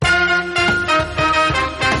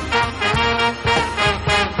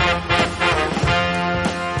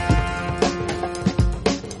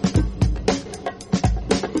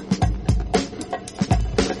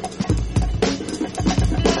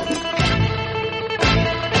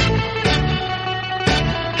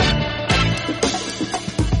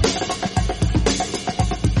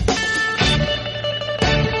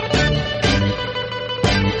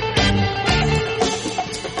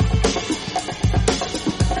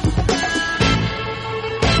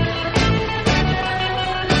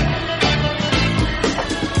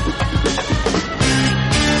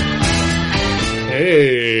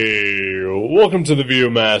Welcome to the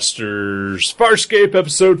Viewmasters, Farscape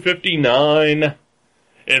episode 59,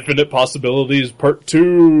 Infinite Possibilities Part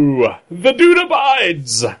 2, The Dude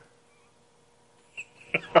Abides!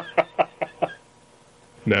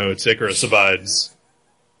 No, it's Icarus Abides.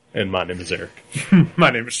 And my name is Eric.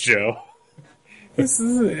 My name is Joe.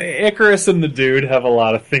 Icarus and the dude have a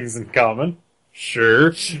lot of things in common.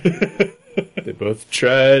 Sure. They both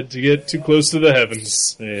tried to get too close to the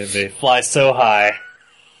heavens. They fly so high.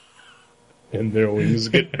 And their wings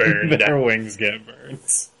get burned. Their wings get burned.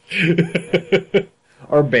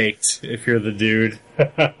 Or baked, if you're the dude.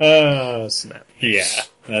 Snap. Yeah,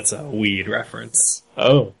 that's a weed reference.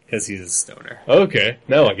 Oh. Because he's a stoner. Okay,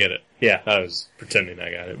 now I get it. Yeah. I was pretending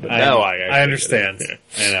I got it, but now I understand. Get it.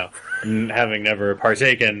 I know. And having never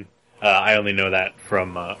partaken, I only know that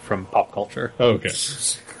from pop culture. Okay.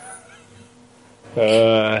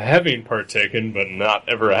 Having partaken, but not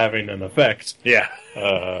ever having an effect. Yeah.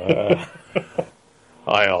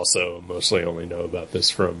 I also mostly only know about this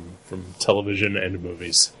from television and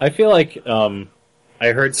movies. I feel like I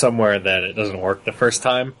heard somewhere that it doesn't work the first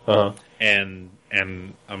time, and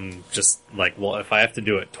I'm just like, well, if I have to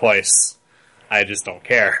do it twice, I just don't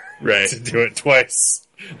care. Right. To do it twice,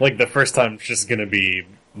 like the first time's just gonna be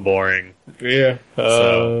boring. Yeah.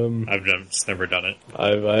 So I've just never done it.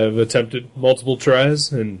 I've attempted multiple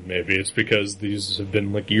tries, and maybe it's because these have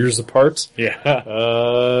been like years apart. Yeah.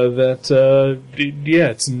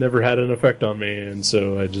 It's never had an effect on me, and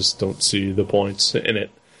so I just don't see the points in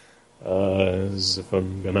it. As if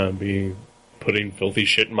I'm gonna be putting filthy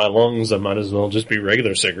shit in my lungs, I might as well just be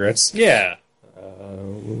regular cigarettes. Yeah.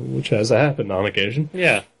 Which has happened on occasion.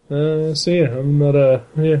 Yeah. So yeah, I'm not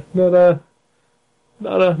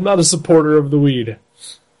a supporter of the weed.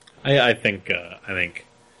 I think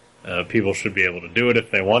people should be able to do it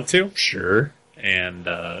if they want to. Sure. And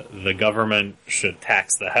the government should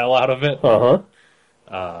tax the hell out of it. Uh-huh.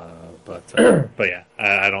 But yeah,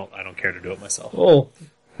 I don't care to do it myself. Well,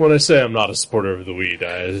 when I say I'm not a supporter of the weed,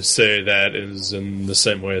 I say that is in the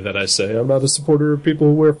same way that I say I'm not a supporter of people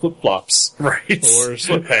who wear flip-flops. Right. Or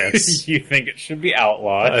sweatpants. You think it should be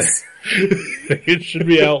outlawed. I think it should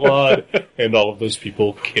be outlawed, and all of those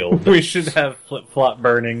people killed. We should have flip-flop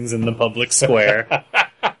burnings in the public square.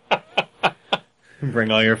 Bring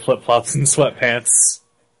all your flip-flops and sweatpants.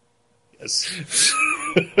 Yes.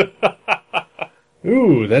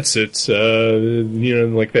 Ooh, that's it.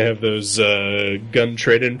 Like they have those gun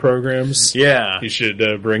trade-in programs. Yeah. You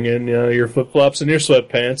should bring in your flip-flops and your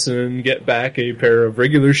sweatpants and get back a pair of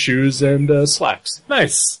regular shoes and slacks.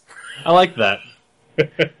 Nice. I like that.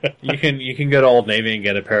 You can go to Old Navy and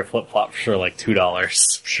get a pair of flip-flops for like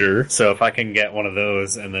 $2. Sure. So if I can get one of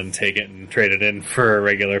those and then take it and trade it in for a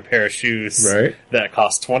regular pair of shoes that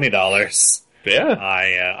cost $20, yeah,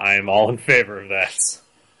 I am all in favor of that.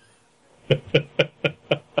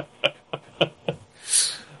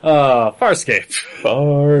 Farscape.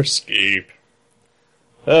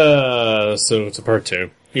 So it's a part 2.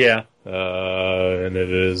 Yeah. And it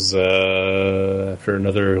is, after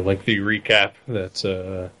another lengthy recap that,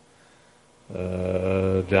 I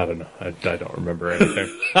don't know. I don't remember anything.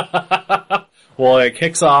 Well, it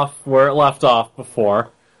kicks off where it left off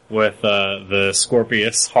before, with, the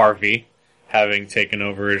Scorpius, Harvey, having taken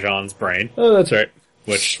over Jean's brain. Oh, that's right.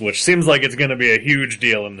 Which seems like it's gonna be a huge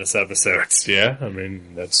deal in this episode. Yeah, I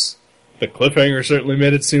mean, that's, the cliffhanger certainly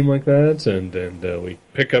made it seem like that, and we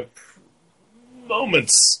pick up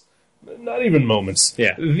moments. Not even moments.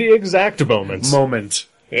 Yeah. The exact moments.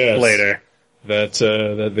 Later. That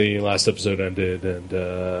the last episode ended, and,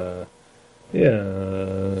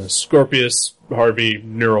 Scorpius, Harvey,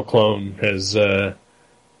 neural clone, has,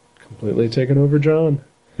 completely taken over John.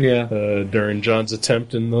 Yeah. During John's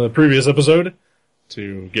attempt in the previous episode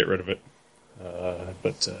to get rid of it.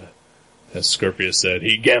 But as Scorpius said,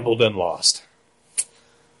 he gambled and lost.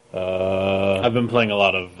 I've been playing a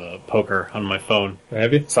lot of poker on my phone.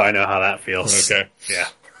 Have you? So I know how that feels. Okay. Yeah.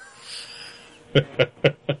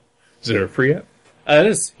 Is it a free app? It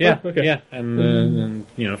is. Yeah. Oh, okay. Yeah. And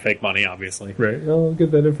fake money, obviously. Right. I'll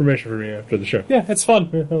get that information from you after the show. Yeah, it's fun.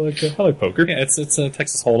 Yeah, I like poker. Yeah, it's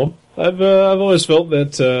Texas Hold'em. I've always felt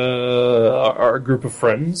that our group of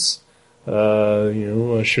friends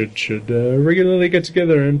should regularly get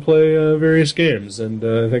together and play various games, and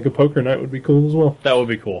I think a poker night would be cool as well. That would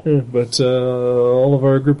be cool. Yeah, but all of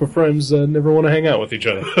our group of friends never want to hang out with each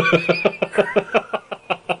other.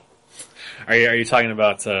 Are you talking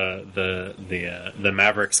about the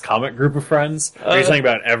Mavericks comic group of friends? Or are you talking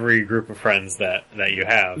about every group of friends that you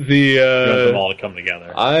have? You want them all to come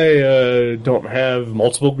together. I don't have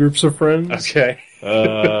multiple groups of friends. Okay.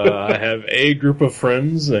 I have a group of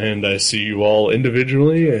friends, and I see you all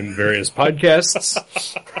individually in various podcasts,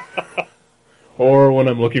 or when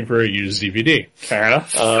I'm looking for a used DVD. Fair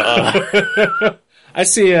enough. I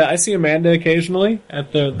see Amanda occasionally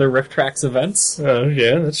at the Rift Tracks events. Oh,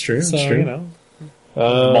 yeah, that's true. So, that's true. you know,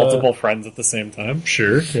 multiple friends at the same time.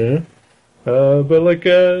 Sure, yeah. But like,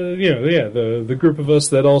 the group of us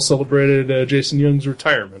that all celebrated Jason Young's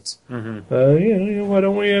retirement. Mm-hmm. Why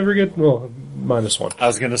don't we ever get, well, minus one. I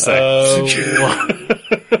was gonna say.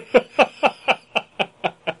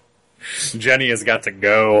 Jenny has got to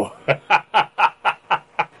go.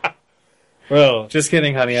 Well, just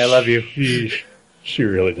kidding, honey. I love you. She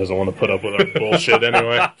really doesn't want to put up with our bullshit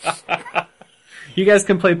anyway. You guys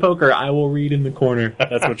can play poker. I will read in the corner.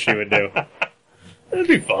 That's what she would do. That'd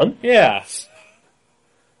be fun. Yeah.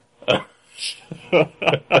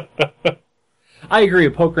 I agree.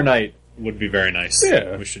 A poker night would be very nice.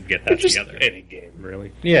 Yeah. We should get that just together. Any game,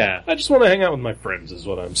 really. Yeah. I just want to hang out with my friends, is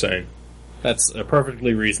what I'm saying. That's a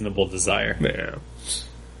perfectly reasonable desire. Yeah.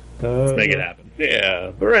 Let's make it happen.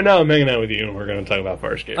 Yeah. But right now I'm hanging out with you and we're going to talk about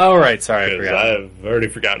Farscape. Oh, right. Sorry, I forgot. I've already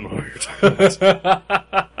forgotten what we were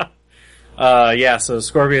talking about. So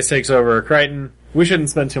Scorpius takes over Crichton. We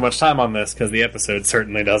shouldn't spend too much time on this because the episode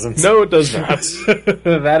certainly doesn't. No, it does not.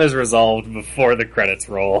 That is resolved before the credits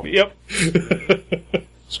roll. Yep.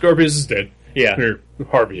 Scorpius is dead. Yeah. Or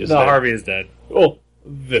Harvey is dead. No, Harvey is dead. Well,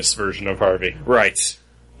 this version of Harvey. Right.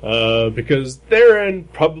 Because therein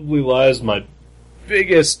probably lies my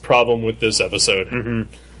biggest problem with this episode.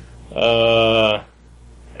 Mm-hmm.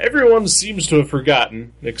 Everyone seems to have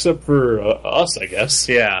forgotten, except for us, I guess.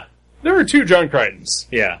 Yeah. There were 2 John Crichtons.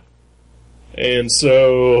 Yeah. And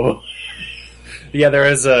so... Yeah, there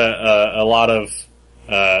is a lot of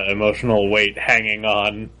emotional weight hanging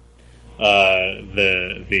on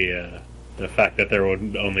the fact that there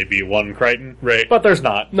would only be 1 Crichton. Right. But there's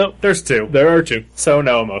not. No. There's 2. There are 2. So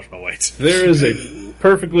no emotional weight. There is a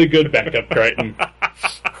perfectly good backup Crichton.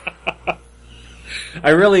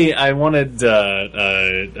 I wanted,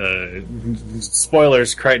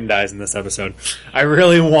 spoilers, Crichton dies in this episode. I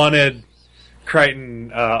really wanted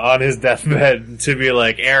Crichton, on his deathbed to be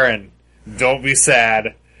like, Aaron, don't be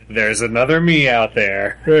sad. There's another me out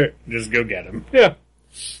there. Right. Just go get him. Yeah.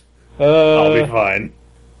 I'll be fine.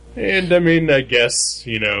 And I mean, I guess,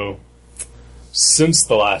 since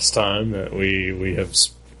the last time that we have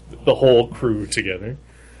the whole crew together,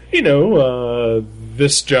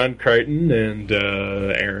 this John Crichton and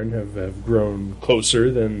Aaron have grown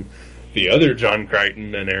closer than the other John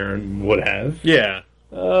Crichton and Aaron would have. Yeah.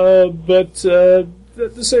 But at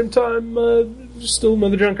the same time, still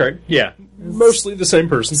another John Crichton. Yeah. Mostly the same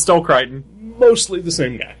person. Still Crichton. Mostly the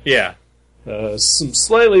same guy. Yeah. Some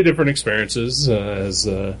slightly different experiences, as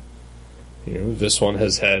this one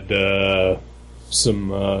has had some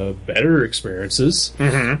better experiences.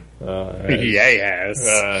 Mm-hmm. Yeah, he has.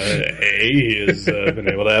 A, he has been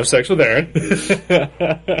able to have sex with Aaron,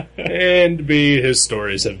 and B, his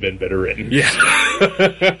stories have been better written. Yeah.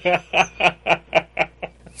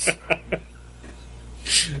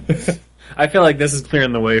 I feel like this is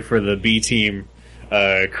clearing the way for the B team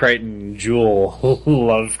Crichton Jewel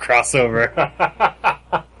love crossover.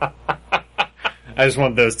 I just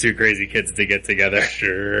want those 2 crazy kids to get together.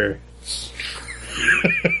 Sure.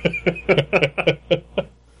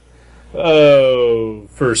 Oh,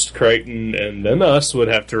 first Crichton and then us would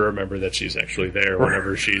have to remember that she's actually there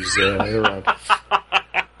whenever she's around.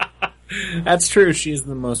 That's true. She's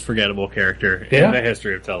the most forgettable character in the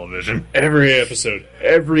history of television. Every episode,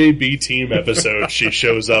 every B-Team episode, she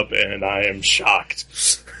shows up and I am shocked.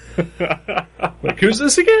 Like, who's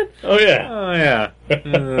this again? Oh, yeah. Oh, yeah.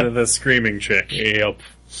 The screaming chick. Yep.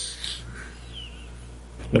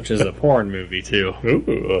 Which is a porn movie, too.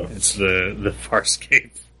 Ooh. It's the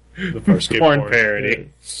Farscape. The Farscape porn parody.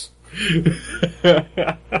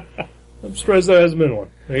 I'm surprised there hasn't been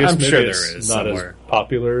one. I guess I'm maybe sure there it's is not somewhere. as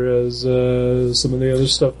popular as some of the other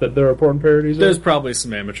stuff that there are porn parodies There's of. probably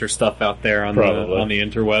some amateur stuff out there on the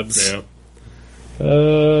interwebs.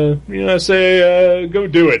 Yeah. I say go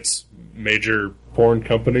do it, major porn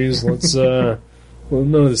companies. Let's well,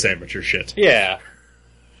 none of this amateur shit. Yeah.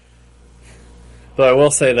 Though I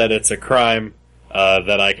will say that it's a crime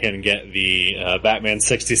that I can get the Batman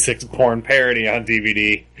 66 porn parody on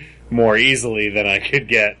DVD more easily than I could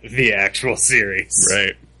get the actual series.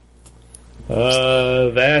 Right.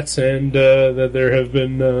 That and that there have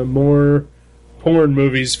been more porn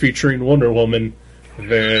movies featuring Wonder Woman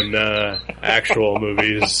than actual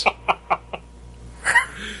movies.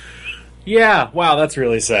 Yeah, wow, that's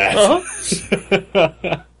really sad.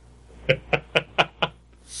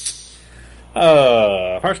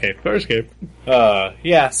 Farscape. Farscape.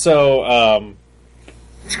 Yeah, so,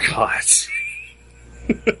 God.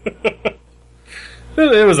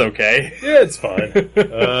 It was okay. Yeah, it's fine.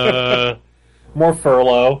 More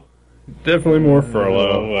Furlough. Definitely more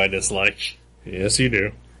Furlough. Oh, I dislike. Yes, you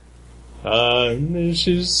do.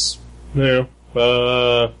 She's,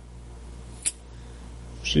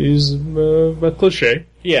 she's a cliche.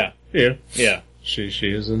 Yeah. Yeah. Yeah. She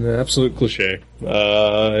is an absolute cliche.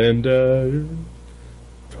 And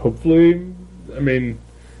hopefully, I mean,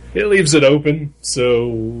 it leaves it open, so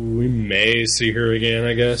we may see her again,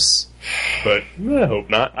 I guess. But I hope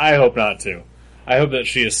not. I hope not, too. I hope that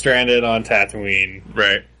she is stranded on Tatooine.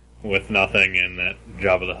 Right. With nothing, and that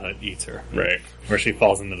Jabba the Hutt eats her. Right. Where she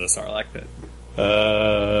falls into the Sarlacc pit.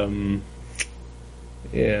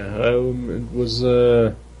 It was,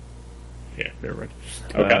 yeah, never mind.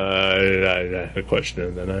 Okay. I had a question,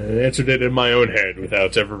 and then I answered it in my own head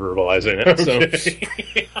without ever verbalizing it. Okay.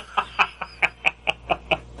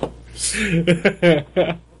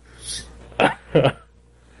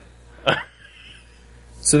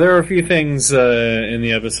 So there are a few things in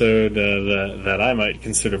the episode that I might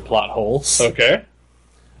consider plot holes. Okay.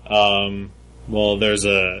 Well, there's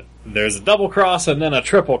a double cross and then a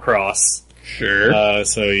triple cross. Sure.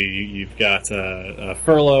 So you've got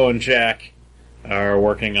Furlough and Jack are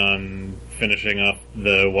working on finishing up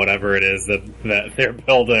the whatever it is that they're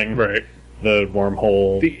building. Right. The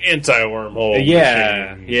wormhole. The anti-wormhole.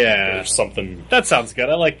 Yeah. machine. Yeah. Or something. That sounds good.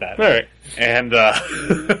 I like that. All right. And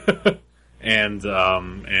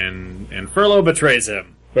and Furlough betrays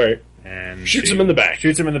him. Right. And Shoots him in the back.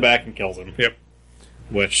 Shoots him in the back and kills him. Yep.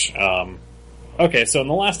 Which, okay, so in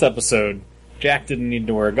the last episode, Jack didn't need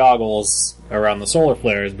to wear goggles around the solar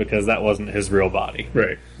flares because that wasn't his real body.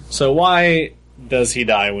 Right. So why does he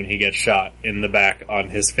die when he gets shot in the back on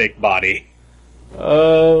his fake body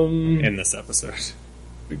in this episode?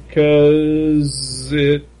 Because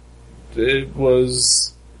it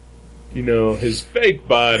was, his fake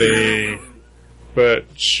body, but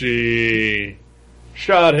she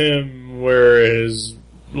shot him where his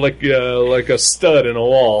like a stud in a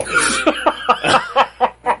wall.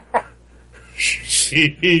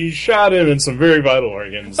 She shot him in some very vital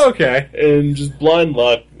organs. Okay. And just blind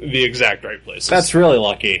luck, the exact right places. That's really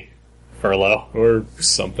lucky, Furlough. Or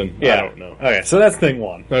something. Yeah. I don't know. Okay, so that's thing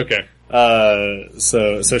one. Okay.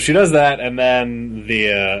 So she does that, and then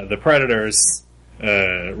the predators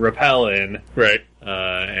repel in. Right.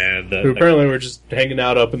 And who apparently were just hanging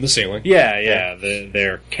out up in the ceiling. Yeah.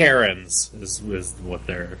 They're Karens is what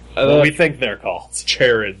they're what we think they're called.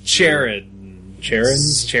 Charids.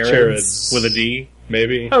 Charids with a D,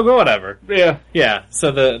 maybe. Oh, whatever. Yeah.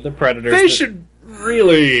 So the predators. They should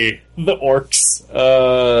really the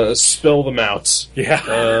orcs spill them out. Yeah.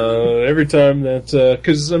 Every time that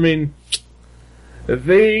because I mean,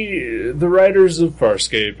 the writers of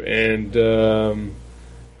Farscape and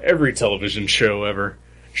every television show ever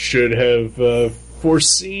should have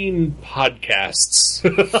foreseen podcasts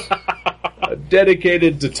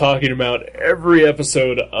dedicated to talking about every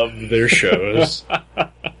episode of their shows.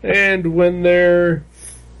 And when they're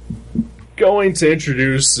going to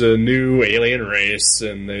introduce a new alien race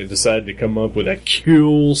and they decide to come up with a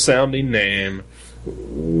cool sounding name,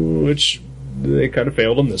 which they kind of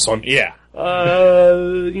failed on this one. Yeah.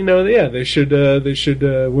 They should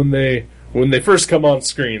when they first come on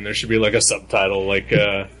screen, there should be like a subtitle, like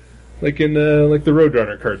in the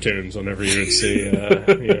Roadrunner cartoons. Whenever you would see,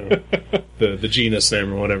 the genus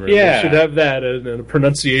name or whatever, yeah, they should have that and a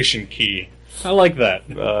pronunciation key. I like that,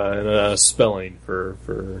 and a spelling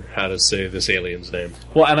for how to say this alien's name.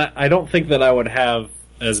 Well, and I don't think that I would have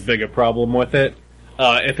as big a problem with it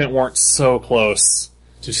if it weren't so close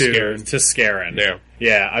to Scarran.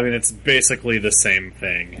 Yeah. I mean, it's basically the same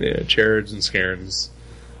thing. Yeah, Charids and Scarrans.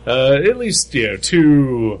 At least,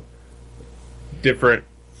 two different,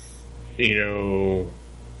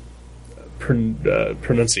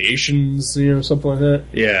 pronunciations, something like that.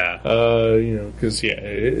 Yeah. Because,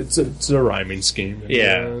 it's a rhyming scheme.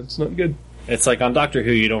 And, it's not good. It's like on Doctor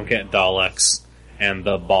Who, you don't get Daleks and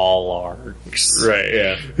the Ballarks. Right,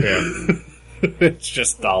 yeah. It's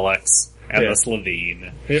just Daleks and the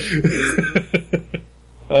Slovene. Yep.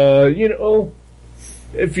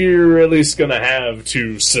 If you're at least going to have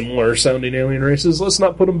two similar sounding alien races, let's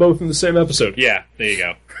not put them both in the same episode. Yeah, there you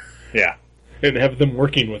go. Yeah. And have them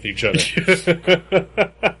working with each other.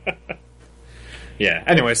 Yeah.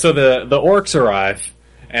 Anyway, so the orcs arrive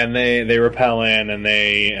and they repel in and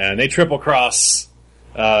they triple cross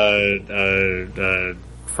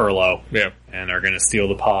Furlough. Yeah. And are going to steal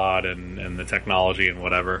the pod and the technology and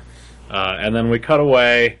whatever. And then we cut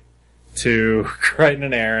away to Crichton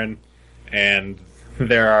and Aaron, and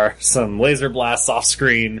there are some laser blasts off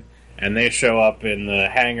screen, and they show up in the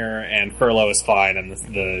hangar, and Furlough is fine, and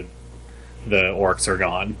the orcs are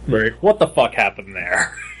gone. Right. What the fuck happened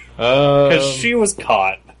there? Because she was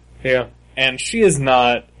caught. Yeah. And she is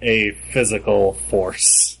not a physical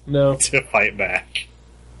force No. to fight back.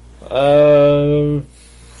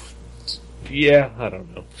 Yeah, I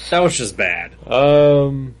don't know. That was just bad.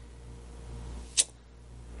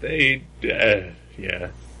 Yeah.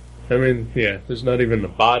 I mean, yeah, there's not even the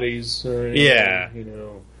bodies or anything. Yeah. You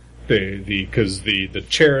know, because the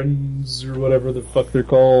Charons or whatever the fuck they're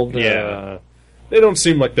called. Yeah. They don't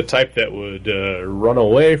seem like the type that would run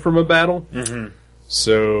away from a battle. Mm-hmm.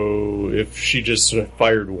 So if she just sort of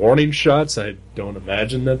fired warning shots, I don't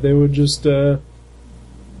imagine that they would just,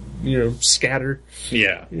 scatter.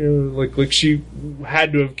 Yeah. Like she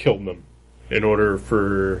had to have killed them in order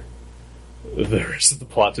for the rest of the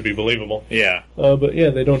plot to be believable. Yeah. But yeah,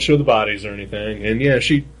 they don't show the bodies or anything. And yeah,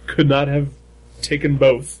 she could not have taken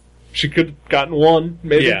both. She could have gotten one,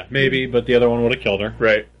 maybe. Yeah, maybe, but the other one would have killed her.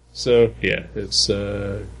 Right. So, yeah, it's,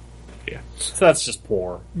 yeah. So that's just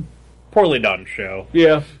poor. Poorly done show.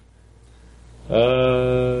 Yeah.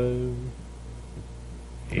 I'm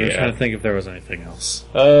trying to think if there was anything else.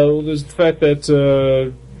 Well, there's the fact that,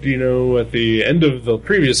 at the end of the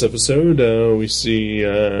previous episode, we see,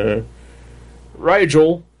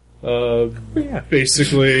 Rigel,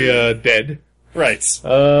 basically, dead. Right.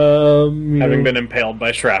 Having been impaled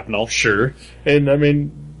by shrapnel. Sure. And, I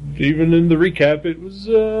mean, even in the recap, it was,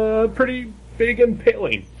 pretty big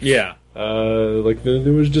impaling. Yeah.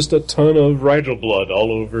 There was just a ton of Rigel blood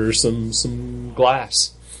all over some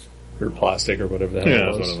glass. Or plastic, or whatever the hell it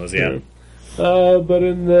was. That's what it was, yeah. But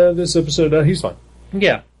in this episode, he's fine.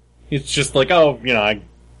 Yeah. It's just like, I'm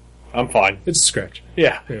fine. It's a scratch.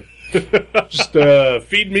 Yeah. Just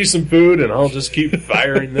feed me some food, and I'll just keep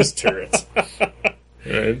firing this turret.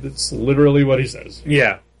 That's literally what he says.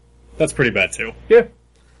 Yeah. That's pretty bad, too. Yeah.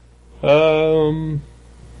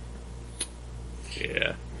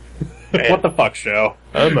 Yeah. Man, what the fuck, show?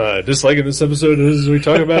 I'm disliking this episode as we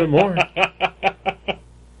talk about it more.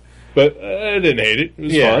 But I didn't hate it. It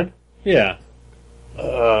was fine. Yeah.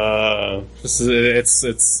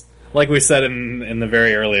 It's like we said in the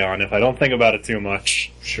very early on. If I don't think about it too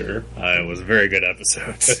much, sure, it was a very good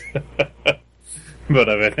episode. But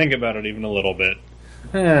if I think about it even a little bit,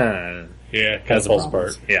 yeah, kind of falls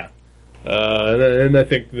apart. Yeah. And I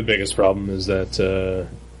think the biggest problem is that,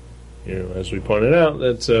 as we pointed out,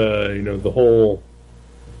 that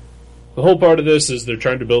the whole part of this is they're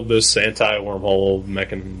trying to build this anti-wormhole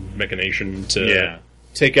machination to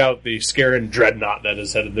take out the Scaran dreadnought that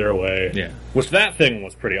is headed their way. Yeah. Which that thing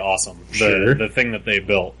was pretty awesome. The thing that they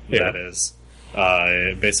built, that is.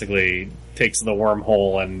 It basically takes the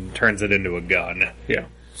wormhole and turns it into a gun. Yeah.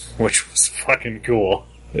 Which was fucking cool.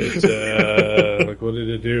 It, what did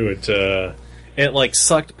it do? It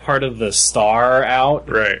sucked part of the star out,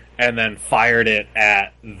 right, and then fired it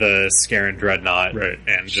at the Scaran dreadnought, right,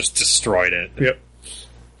 and just destroyed it. Yep,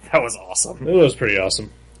 that was awesome. It was pretty awesome.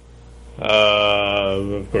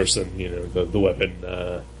 Of course, then the weapon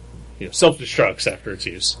self destructs after its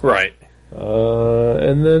use, right,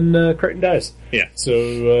 and then Crichton dies. Yeah, so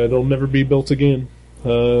it'll never be built again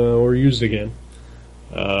or used again.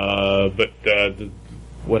 But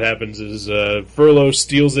what happens is Furlough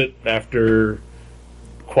steals it after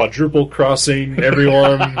quadruple crossing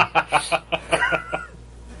everyone.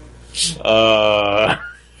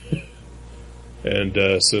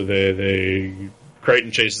 And so they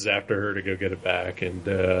Crichton chases after her to go get it back, and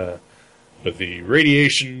but the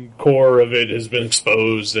radiation core of it has been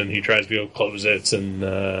exposed, and he tries to go close it, and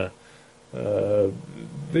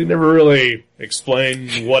they never really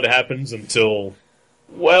explain what happens until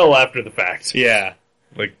well after the fact. Yeah.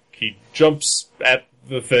 Like, he jumps at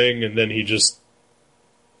the thing, and then he just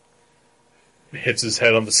hits his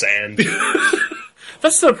head on the sand.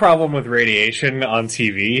 That's the problem with radiation on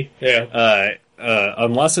TV. Yeah.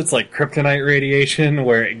 Unless it's like kryptonite radiation,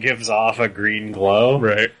 where it gives off a green glow.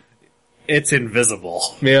 Right. It's invisible.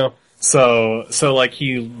 Yeah. So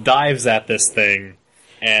he dives at this thing,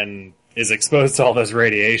 and is exposed to all this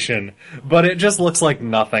radiation, but it just looks like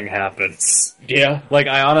nothing happens. Yeah.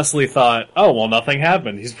 I honestly thought, oh, well, nothing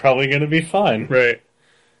happened. He's probably going to be fine. Right.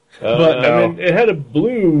 But no. I mean, it had a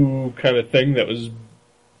blue kind of thing that was,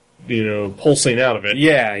 pulsing out of it.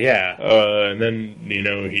 Yeah, yeah. And then,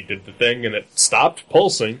 he did the thing and it stopped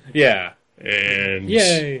pulsing. Yeah. And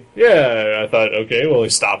Yay! yeah, I thought, okay, well, he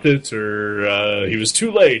stopped it, or he was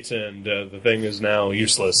too late, and the thing is now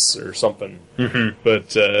useless, or something. Mm-hmm.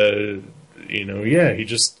 But yeah, he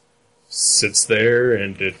just sits there,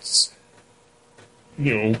 and it's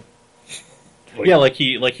like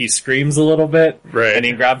he screams a little bit, right, and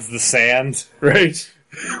he grabs the sand, right,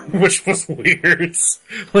 which was weird.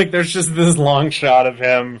 Like, there's just this long shot of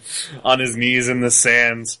him on his knees in the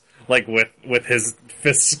sand, like with his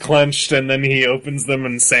fists clenched, and then he opens them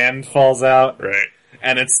and sand falls out. right.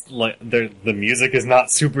 And it's like the music is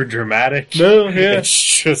not super dramatic. No, yeah, it's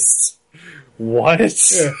just what?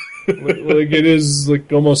 Yeah. Like it is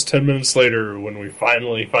like almost 10 minutes later when we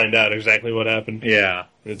finally find out exactly what happened. Yeah,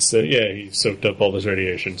 it's he soaked up all this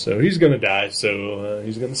radiation, so he's gonna die. So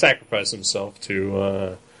he's gonna sacrifice himself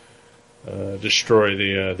to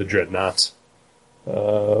destroy the dreadnought,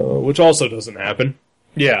 which also doesn't happen.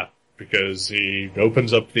 Yeah. Because he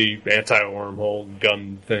opens up the anti-wormhole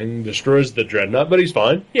gun thing, destroys the dreadnought, but he's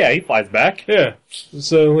fine. Yeah, he flies back. Yeah.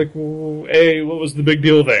 So, like, what was the big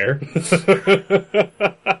deal there?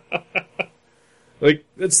 Like,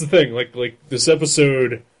 that's the thing. Like this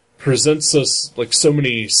episode presents us, like, so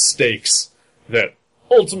many stakes that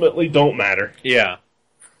ultimately don't matter. Yeah.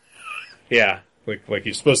 Yeah. Like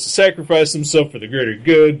he's supposed to sacrifice himself for the greater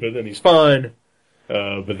good, but then he's fine.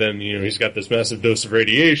 But then, he's got this massive dose of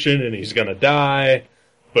radiation, and he's gonna die.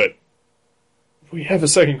 But we have a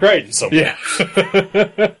second Crichton somewhere.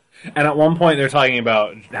 Yeah. And at one point, they're talking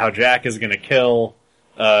about how Jack is gonna kill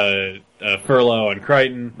Furlough and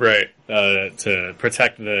Crichton, Right. To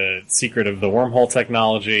protect the secret of the wormhole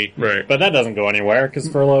technology. Right. But that doesn't go anywhere because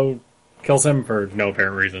Furlough kills him for no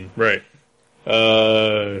apparent reason. Right.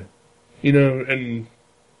 And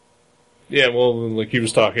yeah, well, like he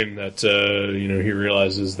was talking that, he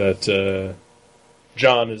realizes that,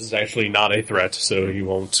 John is actually not a threat, so he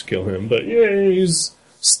won't kill him. But yeah, he's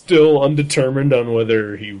still undetermined on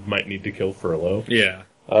whether he might need to kill Furlough. Yeah.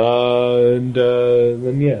 Then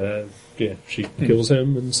she kills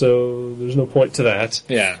him, and so there's no point to that.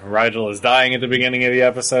 Yeah, Rigel is dying at the beginning of the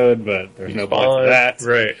episode, but there's no point to that.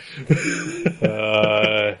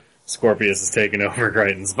 Right. Scorpius is taking over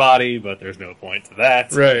Crichton's body, but there's no point to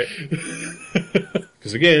that. Right.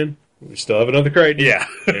 Because again, we still have another Crichton. Yeah.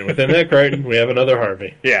 And within that Crichton, we have another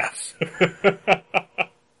Harvey. Yeah.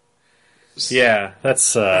 Yeah,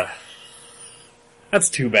 that's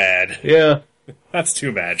too bad. Yeah. That's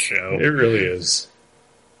too bad, show. It really is.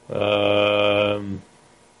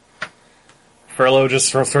 Furlough just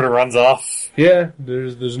sort of runs off. Yeah,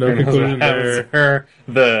 there's no conclusion there.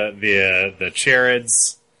 The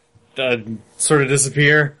Charids sort of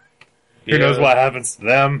disappear. Who knows what happens to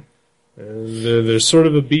them? There's sort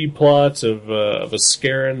of a B plot of a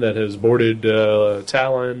Scaran that has boarded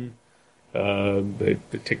Talon. They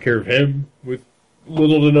take care of him with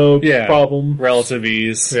little to no problem. Relative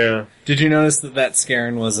ease. Yeah. Did you notice that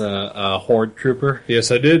Scaran was a Horde trooper?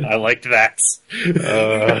 Yes, I did. I liked that.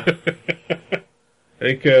 I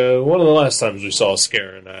think one of the last times we saw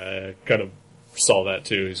Scaran, I kind of saw that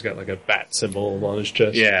too. He's got like a bat symbol on his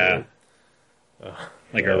chest. Yeah.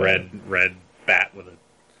 Like a red bat with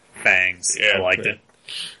fangs. Yeah, I liked it.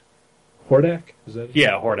 Hordak? Is that it?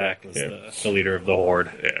 Yeah, Hordak was the leader of the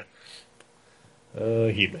Horde. Yeah.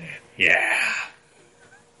 He-Man. Yeah.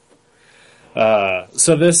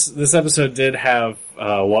 So this episode did have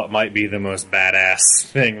what might be the most badass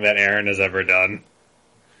thing that Aaron has ever done.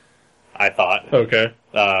 I thought. Okay.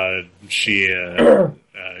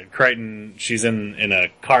 Crichton, she's in a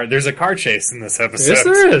car. There's a car chase in this episode. Yes,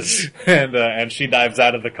 there is. And she dives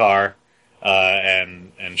out of the car,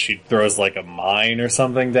 and she throws like a mine or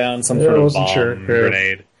something down, some sort of bomb,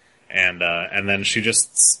 grenade, and then she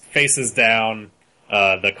just faces down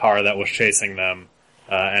the car that was chasing them,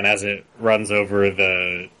 and as it runs over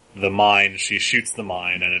the mine, she shoots the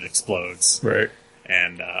mine and it explodes. Right.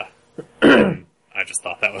 And I just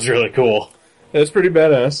thought that was really cool. It's pretty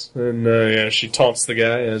badass. And, she taunts the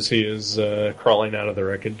guy as he is crawling out of the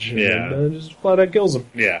wreckage. And just flat out kills him.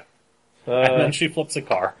 Yeah. And then she flips a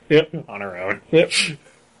car. Yep. On her own. Yep. She's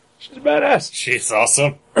a badass. She's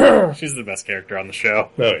awesome. She's the best character on the show.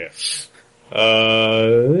 Oh, yeah.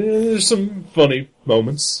 There's some funny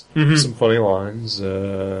moments. Mm-hmm. Some funny lines.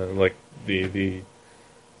 Like the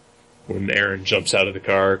when Aaron jumps out of the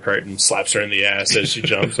car, Crichton slaps her in the ass as she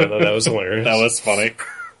jumps. I thought that was hilarious. That was funny.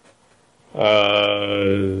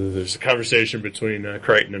 There's a conversation between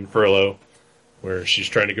Crichton and Furlough where she's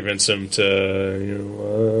trying to convince him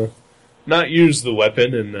to, not use the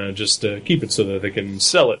weapon and just keep it so that they can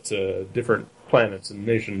sell it to different planets and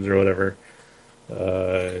nations or whatever.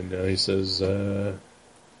 And he says,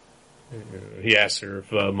 he asks her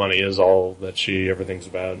if money is all that she ever thinks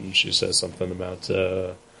about, and she says something about,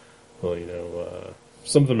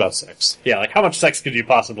 something about sex. Yeah, like, how much sex could you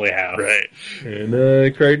possibly have? Right.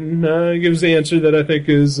 And Crichton gives the answer that I think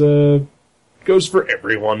is goes for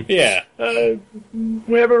everyone. Yeah.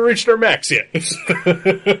 We haven't reached our max yet.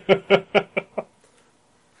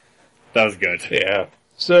 That was good. Yeah.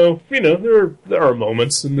 So, there are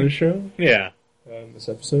moments in this show. Yeah. In this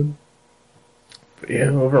episode. But yeah,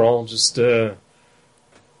 overall, just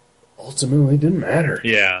ultimately didn't matter.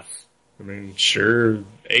 Yeah. I mean, sure,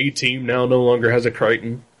 A-Team now no longer has a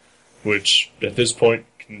Crichton, which at this point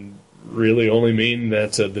can really only mean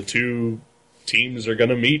that the two teams are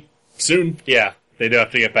going to meet soon. Yeah, they do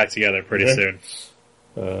have to get back together pretty soon.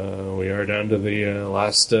 We are down to the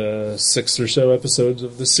last 6 or so episodes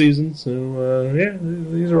of this season, so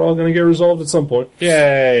these are all going to get resolved at some point.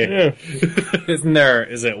 Yay! Yeah.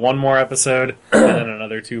 Is it one more episode and then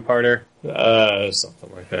another two-parter?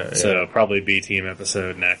 Something like that. So probably B-Team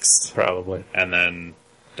episode next. Probably. And then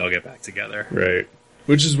they'll get back together. Right.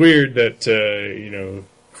 Which is weird that,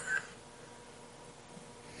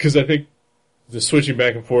 because I think the switching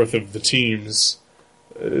back and forth of the teams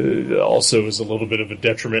also is a little bit of a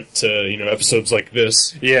detriment to, episodes like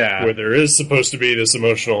this. Yeah. Where there is supposed to be this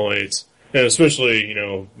emotional weight. And especially,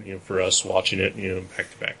 for us watching it,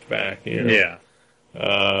 back to back to back. Yeah.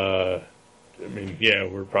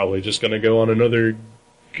 We're probably just going to go on another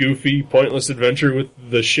goofy, pointless adventure with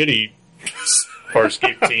the shitty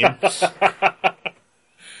Farscape team.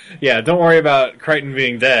 Yeah, don't worry about Crichton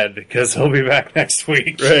being dead, because he'll be back next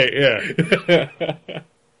week. Right, yeah.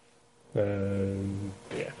 I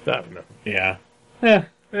don't know. Yeah.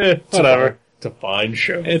 Whatever. It's a fine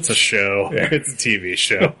show. It's a show. Yeah. It's a TV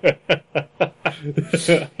show.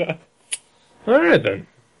 Alright then.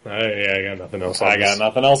 I got nothing else on I got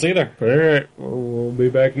nothing else either. Alright, we'll be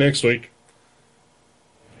back next week.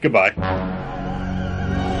 Goodbye.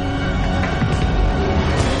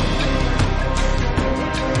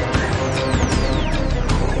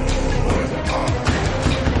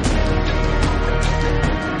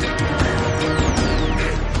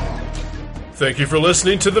 Thank you for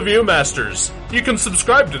listening to The Viewmasters. You can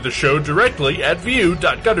subscribe to the show directly at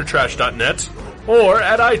view.guttertrash.net or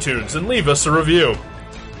at iTunes and leave us a review.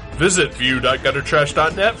 Visit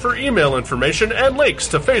view.guttertrash.net for email information and links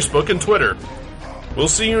to Facebook and Twitter. We'll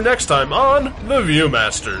see you next time on The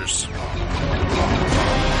Viewmasters.